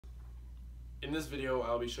In this video,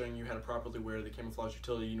 I'll be showing you how to properly wear the Camouflage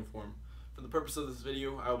Utility uniform. For the purpose of this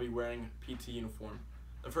video, I will be wearing PT uniform.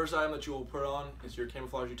 The first item that you will put on is your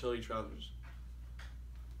Camouflage Utility trousers.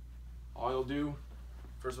 All you'll do,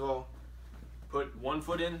 first of all, put one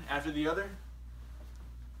foot in after the other.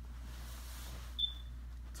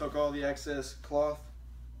 Tuck all the excess cloth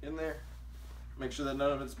in there. Make sure that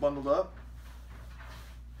none of it's bundled up.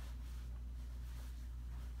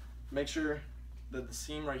 Make sure that the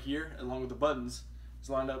seam right here, along with the buttons, is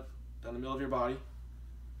lined up down the middle of your body.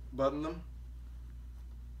 Button them.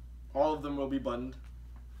 All of them will be buttoned.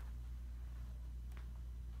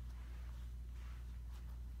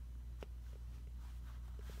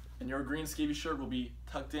 And your green skeevy shirt will be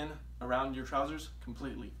tucked in around your trousers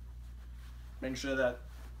completely. Make sure that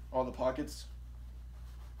all the pockets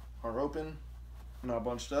are open, not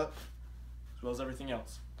bunched up, as well as everything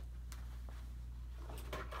else.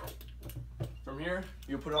 From here,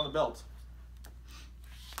 you'll put it on the belt.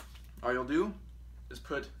 All you'll do is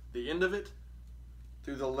put the end of it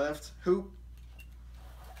through the left hoop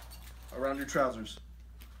around your trousers.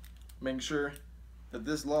 Make sure that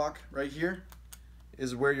this lock right here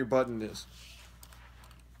is where your button is.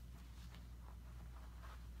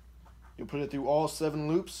 You'll put it through all 7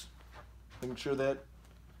 loops. Make sure that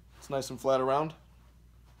it's nice and flat around.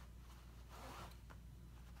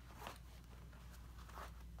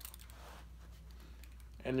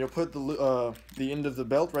 And you'll put the end of the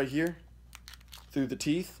belt right here through the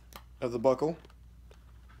teeth of the buckle.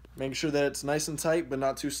 Make sure that it's nice and tight but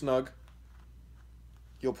not too snug.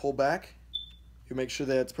 You'll pull back. You'll make sure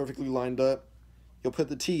that it's perfectly lined up. You'll put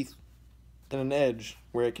the teeth in an edge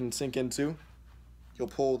where it can sink into. You'll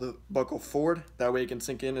pull the buckle forward, that way it can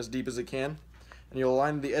sink in as deep as it can. And you'll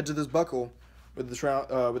align the edge of this buckle with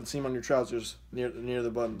the seam on your trousers near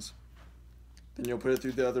the buttons. Then you'll put it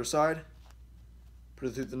through the other side. Put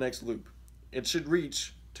it through the next loop. It should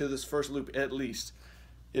reach to this first loop at least.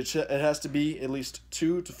 It has to be at least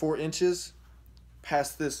 2 to 4 inches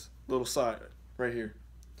past this little side right here.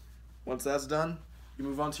 Once that's done, you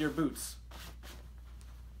move on to your boots.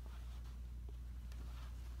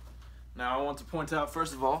 Now I want to point out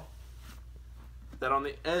first of all that on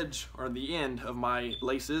the edge or the end of my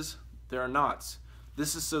laces there are knots.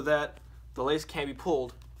 This is so that the lace can't be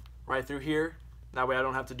pulled right through here. That way I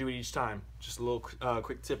don't have to do it each time. Just a little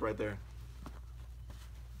quick tip right there.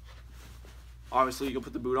 Obviously you'll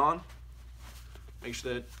put the boot on. Make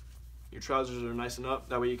sure that your trousers are nice and up.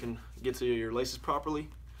 That way you can get to your laces properly.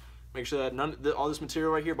 Make sure that all this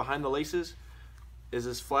material right here behind the laces is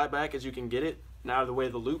as flat back as you can get it and out of the way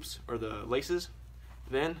of the loops or the laces.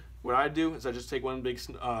 Then what I do is I just take one big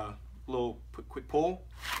little quick pull.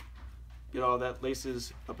 Get all that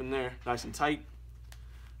laces up in there nice and tight.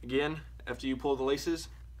 Again, after you pull the laces,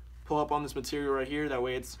 pull up on this material right here, that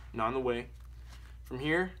way it's not in the way. From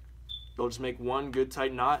here, you'll just make one good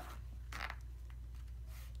tight knot.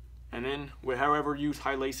 And then, however you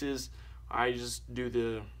tie laces, I just do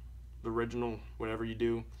the original, whatever you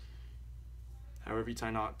do. However you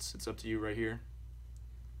tie knots, it's up to you right here.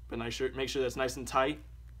 But make sure that's nice and tight.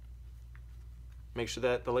 Make sure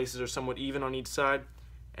that the laces are somewhat even on each side.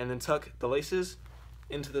 And then tuck the laces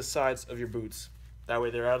into the sides of your boots. That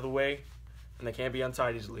way they're out of the way and they can't be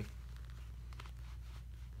untied easily.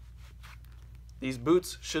 These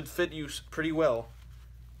boots should fit you pretty well.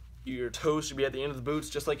 Your toes should be at the end of the boots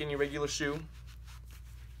just like any regular shoe.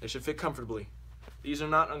 They should fit comfortably. These are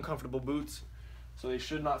not uncomfortable boots, so they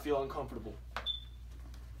should not feel uncomfortable.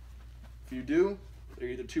 If you do, they're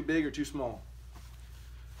either too big or too small.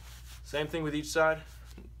 Same thing with each side,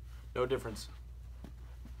 no difference.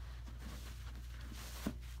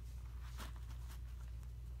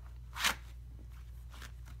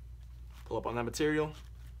 Pull up on that material,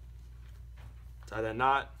 tie that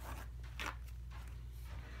knot.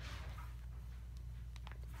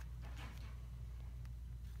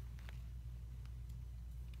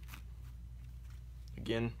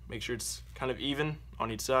 Again, make sure it's kind of even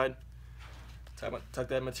on each side. Tuck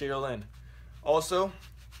that material in. Also,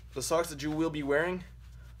 the socks that you will be wearing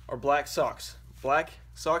are black socks. Black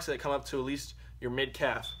socks that come up to at least your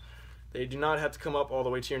mid-calf. They do not have to come up all the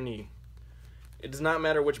way to your knee. It does not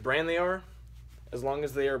matter which brand they are, as long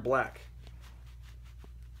as they are black.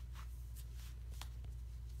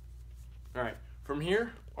 Alright, from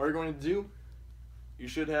here, all you're going to do, you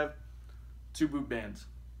should have 2 boot bands.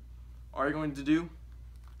 All you're going to do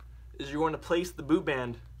is you're going to place the boot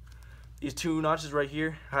band, these 2 notches right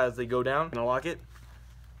here, as they go down, and lock it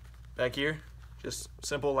back here, just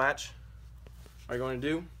simple latch. All you're going to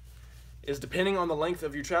do is, depending on the length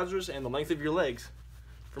of your trousers and the length of your legs,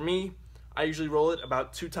 for me, I usually roll it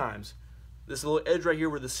about 2 times. This little edge right here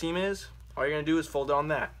where the seam is, all you're going to do is fold on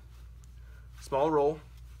that. Small roll,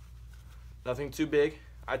 nothing too big.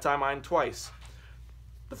 I tie mine twice.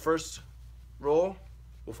 The first roll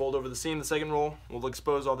will fold over the seam, the second roll will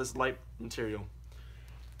expose all this light material.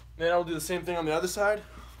 Then I'll do the same thing on the other side.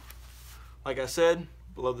 Like I said,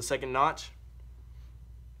 below the second notch.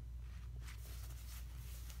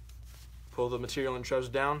 Pull the material and trousers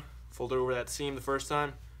down, fold it over that seam the first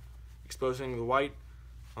time, exposing the white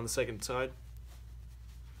on the second side.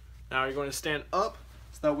 Now you're going to stand up,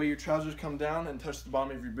 so that way your trousers come down and touch the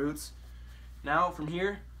bottom of your boots. Now from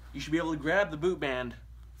here, you should be able to grab the boot band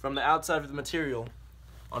from the outside of the material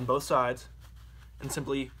on both sides and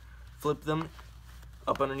simply flip them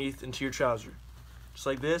up underneath into your trouser. Just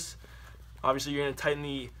like this. Obviously you're going to tighten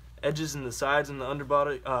the edges and the sides and the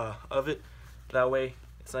underbody of it. That way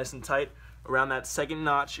it's nice and tight. Around that second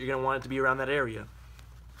notch, you're going to want it to be around that area.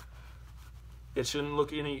 It shouldn't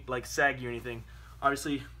look any like saggy or anything.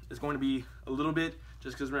 Obviously it's going to be a little bit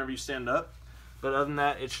just because whenever you stand up, but other than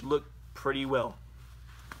that it should look pretty well.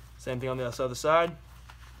 Same thing on the other side.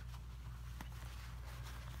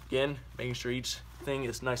 Again, making sure each thing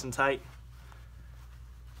is nice and tight.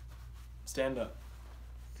 Stand up.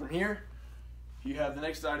 From here, you have the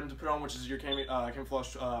next item to put on, which is your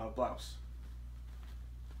camouflage blouse.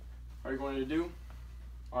 All you're going to do,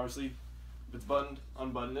 obviously, if it's buttoned,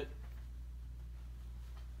 unbutton it.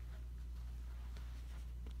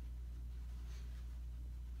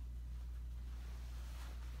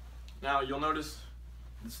 Now you'll notice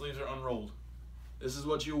the sleeves are unrolled. This is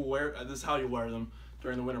what you wear. This is how you wear them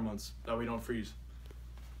during the winter months. That way you don't freeze.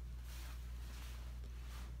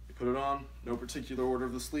 You put it on, no particular order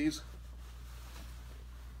of the sleeves.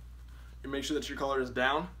 You make sure that your collar is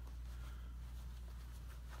down.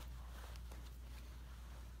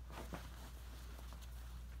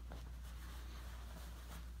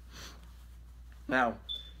 Now,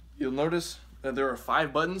 you'll notice that there are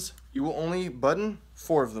 5 buttons. You will only button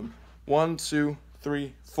 4 of them. 1, 2,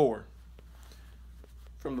 3, 4.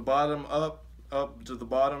 From the bottom up to the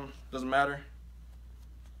bottom, doesn't matter.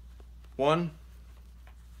 1,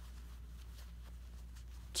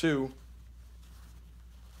 2,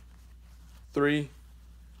 3,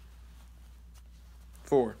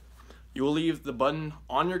 4. You will leave the button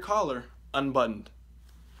on your collar unbuttoned.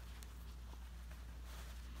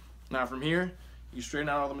 Now from here, you straighten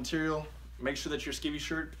out all the material. Make sure that your skivvy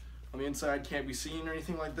shirt on the inside can't be seen or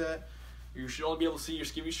anything like that. You should only be able to see your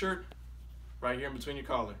skivvy shirt right here in between your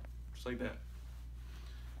collar, just like that.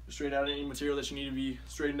 Just straighten out any material that you need to be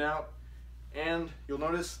straightened out. And you'll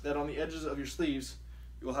notice that on the edges of your sleeves,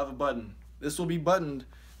 you will have a button. This will be buttoned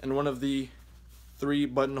in one of the 3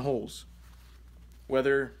 button holes.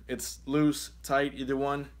 Whether it's loose, tight, either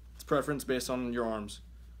one, it's preference based on your arms.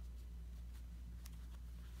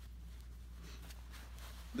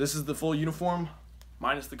 This is the full uniform,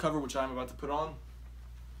 minus the cover, which I'm about to put on.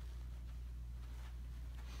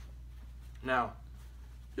 Now,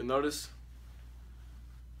 you'll notice,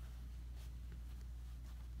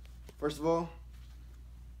 first of all,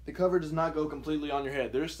 the cover does not go completely on your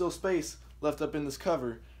head. There's still space left up in this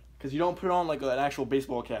cover because you don't put it on like an actual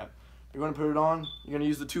baseball cap. You're going to put it on, you're going to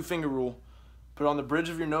use the 2-finger rule. Put it on the bridge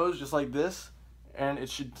of your nose just like this, and it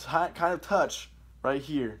should kind of touch right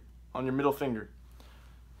here on your middle finger.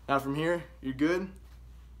 Now from here, you're good.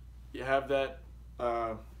 You have that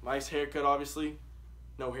nice haircut, obviously.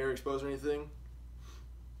 No hair exposed or anything.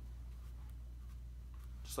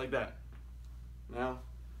 Just like that. Now,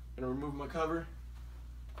 I'm going to remove my cover.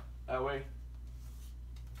 That way,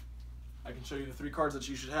 I can show you the 3 cards that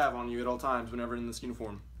you should have on you at all times whenever in this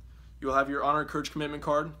uniform. You will have your Honor Courage Commitment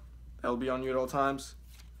card. That will be on you at all times.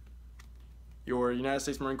 Your United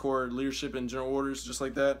States Marine Corps Leadership and General Orders, just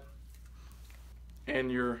like that.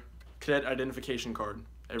 And your cadet identification card.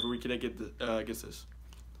 Every cadet gets this,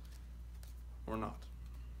 or not.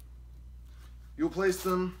 You'll place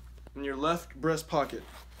them in your left breast pocket,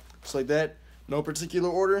 just like that. No particular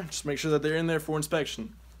order, just make sure that they're in there for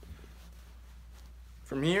inspection.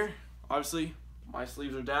 From here, obviously, my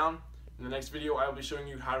sleeves are down. In the next video, I will be showing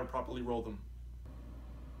you how to properly roll them.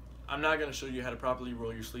 I'm not going to show you how to properly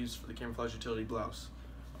roll your sleeves for the Camouflage Utility blouse.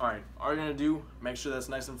 Alright, all you're going to do, make sure that's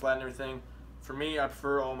nice and flat and everything. For me, I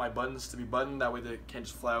prefer all my buttons to be buttoned, that way they can't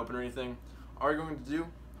just fly open or anything. All you're going to do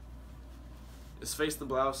is face the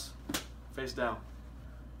blouse, face down.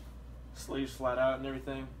 Sleeves flat out and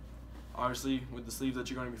everything. Obviously, with the sleeves that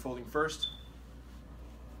you're going to be folding first.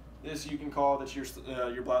 This you can call that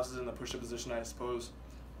your blouse is in the push-up position, I suppose.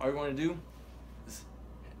 All you're going to do is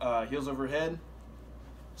heels over head,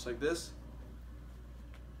 just like this.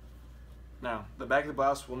 Now, the back of the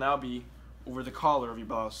blouse will now be over the collar of your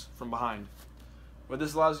blouse from behind. What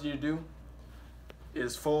this allows you to do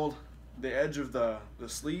is fold the edge of the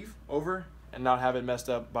sleeve over and not have it messed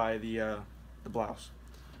up by the blouse.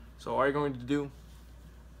 So all you're going to do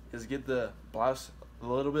is get the blouse a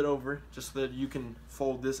little bit over just so that you can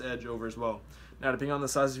fold this edge over as well. Now, depending on the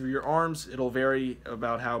size of your arms, it'll vary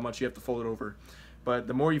about how much you have to fold it over. But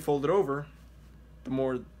the more you fold it over, the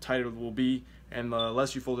more tight it will be, and the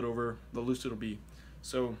less you fold it over, the looser it'll be.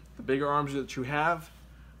 So the bigger arms that you have,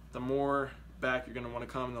 the more back you're going to want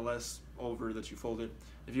to come, and the less over that you fold it.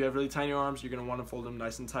 If you have really tiny arms, you're going to want to fold them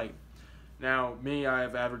nice and tight. Now, me, I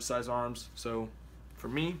have average size arms, so for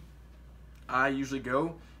me, I usually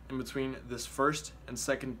go in between this first and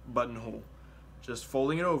second buttonhole, just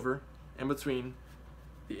folding it over in between,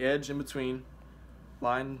 the edge in between,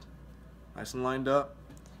 lined, nice and lined up.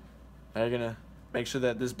 Now you're gonna make sure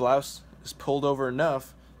that this blouse is pulled over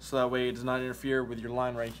enough so that way it does not interfere with your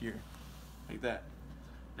line right here, like that.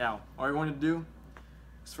 Now, all you're going to do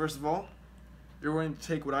is, first of all, you're going to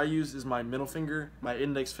take what I use is my middle finger, my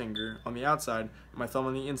index finger on the outside, and my thumb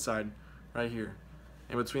on the inside, right here.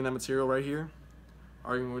 In between that material right here,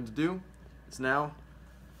 all you're going to do is now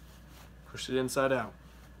push it inside out.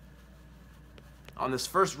 On this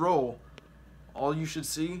first roll, all you should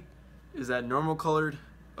see is that normal colored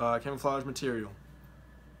camouflage material,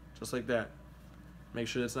 just like that. Make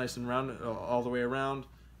sure it's nice and round all the way around,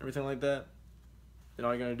 everything like that. Then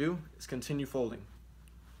all you're going to do is continue folding.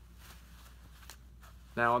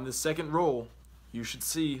 Now on this second roll, you should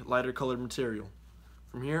see lighter colored material.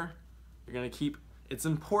 From here, you're going to keep, it's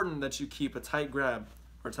important that you keep a tight grab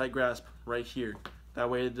or tight grasp right here. That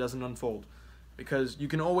way it doesn't unfold. Because you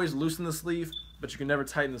can always loosen the sleeve, but you can never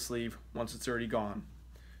tighten the sleeve once it's already gone.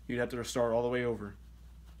 You'd have to start all the way over.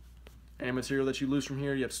 Any material that you lose from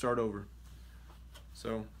here, you have to start over.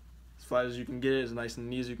 So, as flat as you can get it, as nice and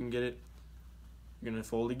neat as you can get it, you're going to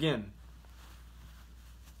fold again.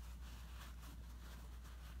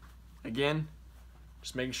 Again,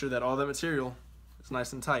 just making sure that all that material is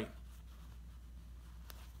nice and tight.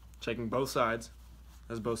 Checking both sides,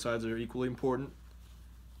 as both sides are equally important.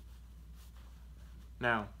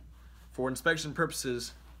 Now, for inspection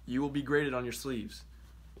purposes, you will be graded on your sleeves.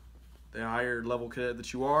 The higher level cadet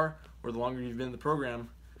that you are, or the longer you've been in the program,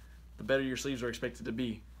 the better your sleeves are expected to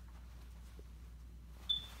be.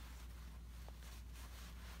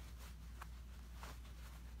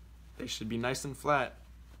 They should be nice and flat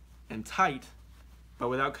and tight, but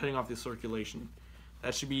without cutting off the circulation.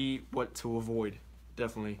 That should be what to avoid,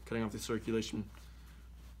 definitely, cutting off the circulation.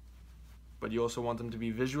 But you also want them to be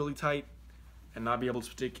visually tight and not be able to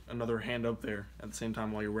stick another hand up there at the same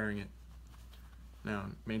time while you're wearing it. Now,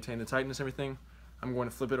 maintain the tightness and everything. I'm going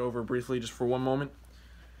to flip it over briefly just for one moment.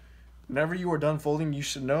 Whenever you are done folding, you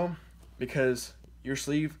should know, because your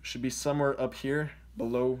sleeve should be somewhere up here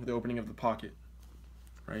below the opening of the pocket,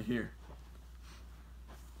 right here.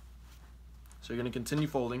 So you're going to continue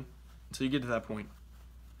folding until you get to that point,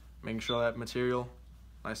 making sure that material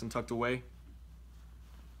nice and tucked away.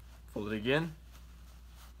 Fold it again.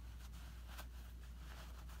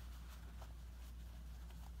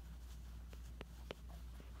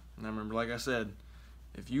 Now remember, like I said,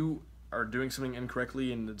 if you are doing something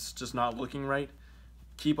incorrectly and it's just not looking right,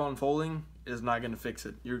 keep on folding is not going to fix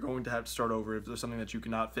it. You're going to have to start over if there's something that you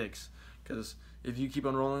cannot fix. Because if you keep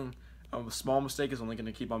on rolling, a small mistake is only going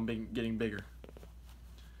to keep on getting bigger.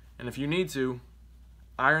 And if you need to,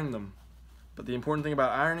 iron them. But the important thing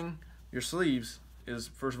about ironing your sleeves is,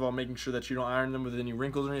 first of all, making sure that you don't iron them with any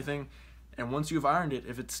wrinkles or anything. And once you've ironed it,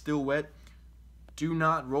 if it's still wet, do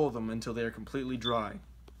not roll them until they are completely dry.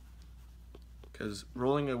 Because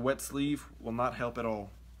rolling a wet sleeve will not help at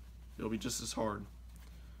all. It'll be just as hard.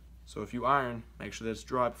 So if you iron, make sure that it's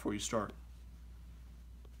dry before you start.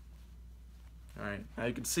 Alright, now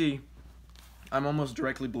you can see I'm almost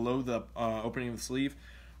directly below the opening of the sleeve.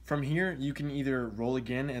 From here, you can either roll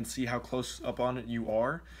again and see how close up on it you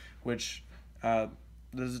are, which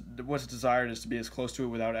what's desired is to be as close to it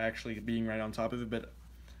without actually being right on top of it. But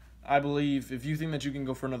I believe if you think that you can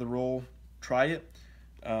go for another roll, try it.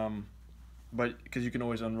 But because you can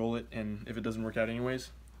always unroll it, and if it doesn't work out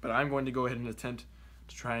anyways. But I'm going to go ahead and attempt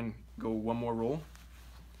to try and go one more roll.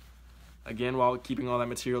 Again, while keeping all that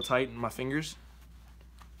material tight in my fingers.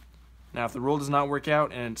 Now, if the roll does not work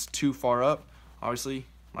out and it's too far up, obviously,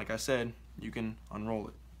 like I said, you can unroll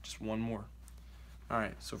it. Just one more.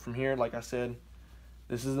 Alright, so from here, like I said,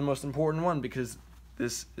 this is the most important one because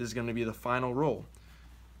this is going to be the final roll.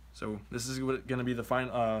 So this is going to be the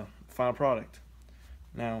final product.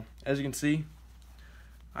 Now, as you can see,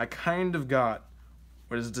 I kind of got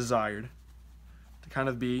what is desired to kind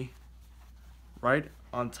of be right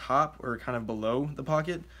on top or kind of below the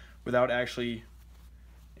pocket without actually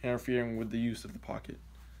interfering with the use of the pocket,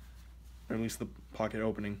 or at least the pocket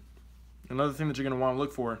opening. Another thing that you're going to want to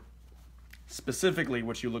look for, specifically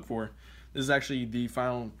what you look for, this is actually the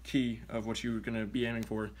final key of what you're going to be aiming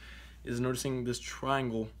for, is noticing this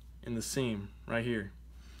triangle in the seam right here.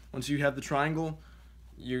 Once you have the triangle,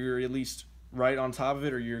 you're at least right on top of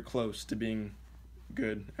it, or you're close to being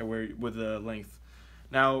good at where with the length.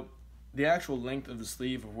 Now, the actual length of the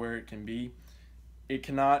sleeve of where it can be, it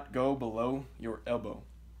cannot go below your elbow.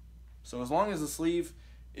 So as long as the sleeve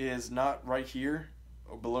is not right here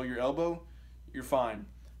or below your elbow, you're fine.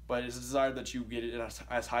 But it's desired that you get it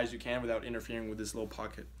as high as you can without interfering with this little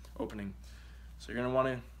pocket opening. So you're going to want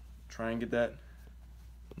to try and get that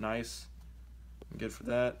nice and good for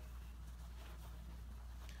that.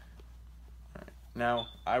 All right. Now,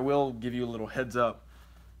 I will give you a little heads up.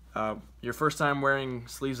 Your first time wearing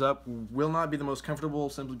sleeves up will not be the most comfortable,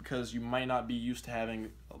 simply because you might not be used to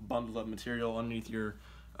having a bundle of material underneath your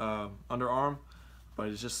underarm, but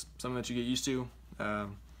it's just something that you get used to.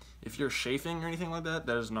 If you're chafing or anything like that,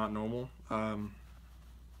 that is not normal.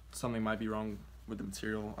 Something might be wrong with the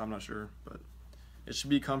material, I'm not sure, but it should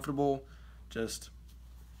be comfortable, just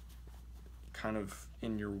kind of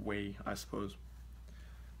in your way, I suppose.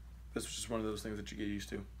 This is just one of those things that you get used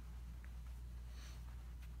to.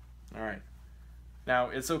 Alright,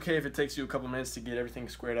 now it's okay if it takes you a couple minutes to get everything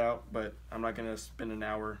squared out, but I'm not going to spend an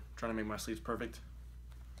hour trying to make my sleeves perfect.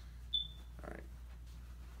 Alright.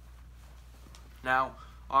 Now,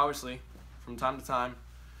 obviously, from time to time,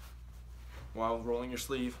 while rolling your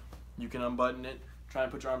sleeve, you can unbutton it, try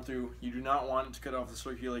and put your arm through. You do not want it to cut off the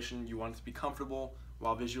circulation. You want it to be comfortable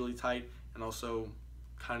while visually tight, and also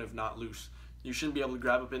kind of not loose. You shouldn't be able to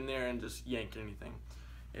grab up in there and just yank anything.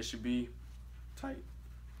 It should be tight.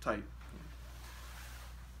 Tight.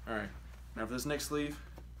 Alright, now for this next sleeve,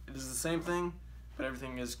 it is the same thing, but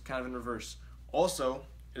everything is kind of in reverse. Also,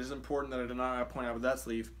 it is important that I do not point out with that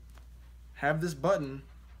sleeve, have this button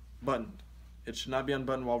buttoned. It should not be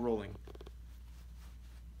unbuttoned while rolling,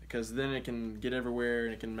 because then it can get everywhere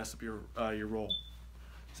and it can mess up your roll.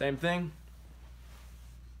 Same thing.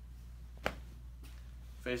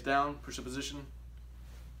 Face down, push up position,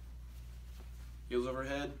 heels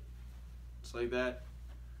overhead, just like that.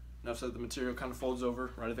 Enough so that the material kind of folds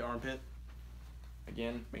over right at the armpit.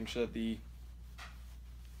 Again, making sure that the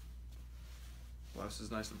blouse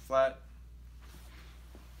is nice and flat.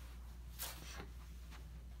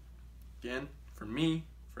 Again, for me,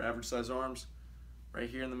 for average size arms, right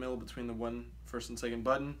here in the middle between the first and second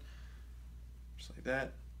button, just like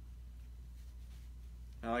that.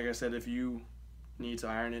 Now, like I said, if you need to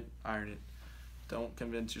iron it, iron it. Don't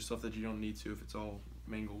convince yourself that you don't need to if it's all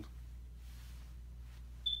mangled.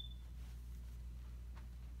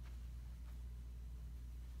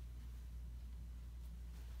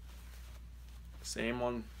 Same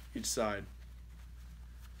on each side.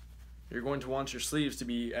 You're going to want your sleeves to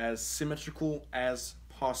be as symmetrical as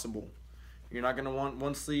possible. You're not going to want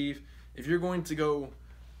one sleeve. If you're going to go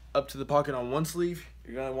up to the pocket on one sleeve,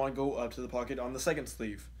 you're going to want to go up to the pocket on the second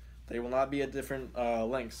sleeve. They will not be at different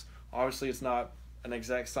lengths. Obviously, it's not an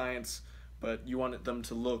exact science, but you want them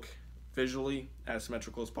to look visually as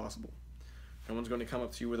symmetrical as possible. No one's going to come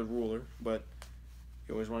up to you with a ruler, but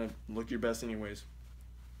you always want to look your best anyways.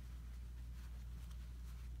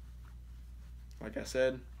 Like I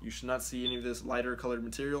said, you should not see any of this lighter colored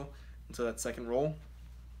material until that second roll.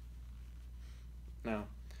 Now,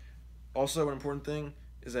 also an important thing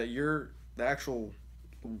is that the actual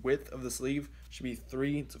width of the sleeve should be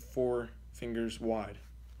 3 to 4 fingers wide.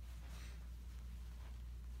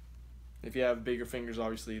 If you have bigger fingers,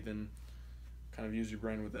 obviously, then kind of use your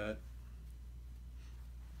brain with that.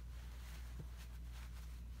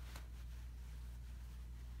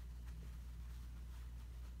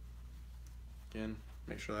 Again,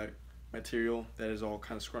 make sure that material that is all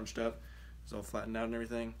kind of scrunched up is all flattened out and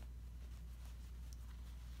everything.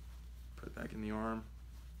 Put it back in the arm.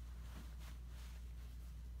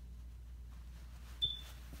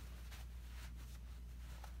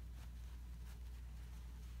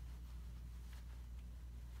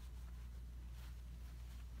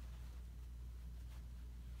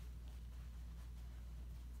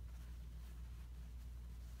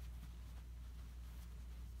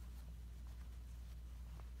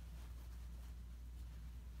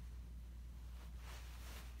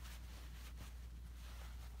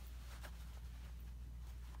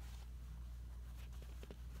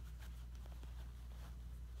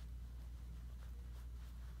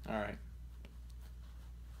 Alright,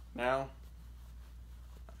 now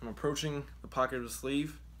I'm approaching the pocket of the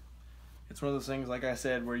sleeve. It's one of those things, like I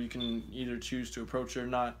said, where you can either choose to approach it or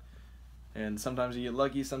not. And sometimes you get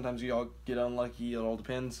lucky, sometimes you all get unlucky. It all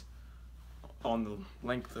depends on the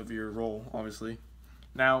length of your roll, obviously.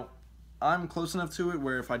 Now, I'm close enough to it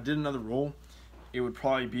where if I did another roll, it would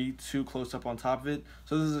probably be too close up on top of it.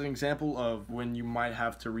 So this is an example of when you might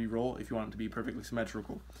have to re-roll if you want it to be perfectly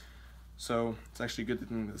symmetrical. So it's actually a good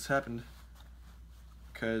thing that this happened,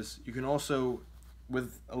 because you can also,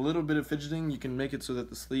 with a little bit of fidgeting, you can make it so that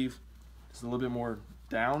the sleeve is a little bit more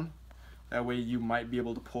down. That way you might be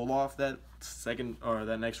able to pull off that second or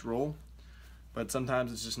that next roll, but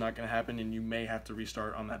sometimes it's just not going to happen and you may have to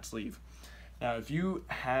restart on that sleeve. Now if you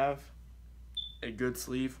have a good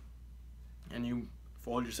sleeve and you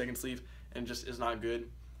fold your second sleeve and it just is not good,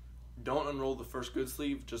 don't unroll the first good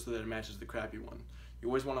sleeve just so that it matches the crappy one. You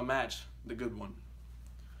always want to match the good one.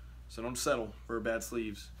 So don't settle for bad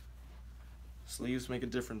sleeves. Sleeves make a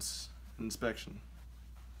difference in inspection.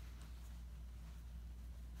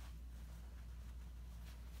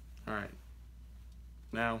 Alright,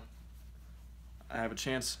 now I have a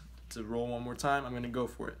chance to roll one more time. I'm going to go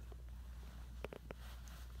for it.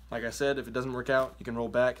 Like I said, if it doesn't work out, you can roll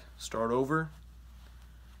back, start over.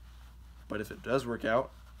 But if it does work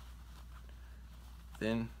out,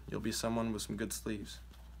 then you'll be someone with some good sleeves.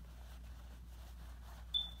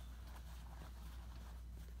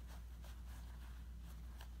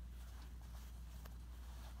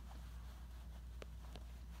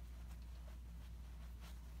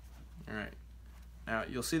 Alright, now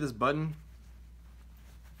you'll see this button.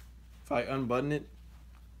 If I unbutton it,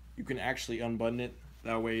 you can actually unbutton it.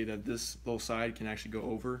 That way that this little side can actually go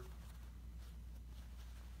over.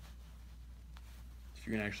 If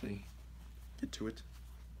you can actually get to it.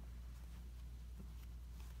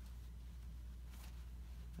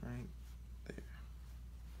 Right there.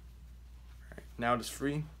 Alright, now it is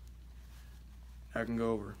free. Now I can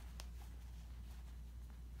go over.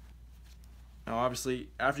 Now obviously,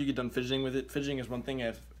 after you get done fidgeting with it, fidgeting is one thing.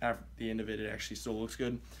 If after the end of it, it actually still looks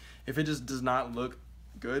good. If it just does not look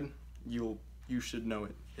good, you should know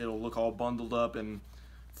it. It'll look all bundled up and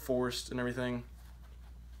forced and everything.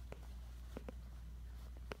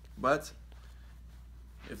 But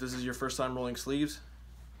if this is your first time rolling sleeves,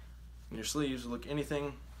 and your sleeves look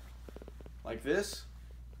anything like this,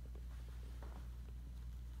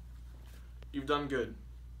 you've done good.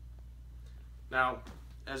 Now,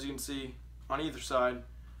 as you can see, on either side,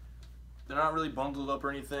 they're not really bundled up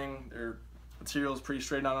or anything. Their material is pretty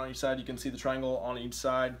straight out on each side. You can see the triangle on each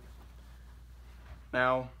side.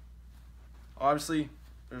 Now, obviously,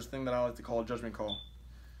 there's a thing that I like to call a judgment call.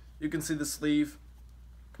 You can see the sleeve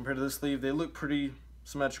compared to this sleeve. They look pretty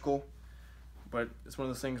symmetrical, but it's one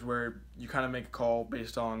of those things where you kind of make a call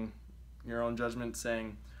based on your own judgment,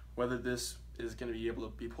 saying whether this is going to be able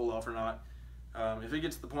to be pulled off or not. If it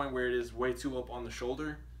gets to the point where it is way too up on the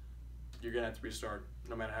shoulder, you're going to have to restart,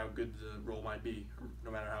 no matter how good the roll might be, or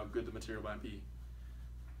no matter how good the material might be.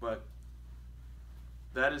 But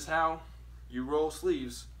that is how you roll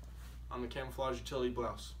sleeves on the Camouflage Utility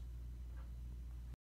blouse.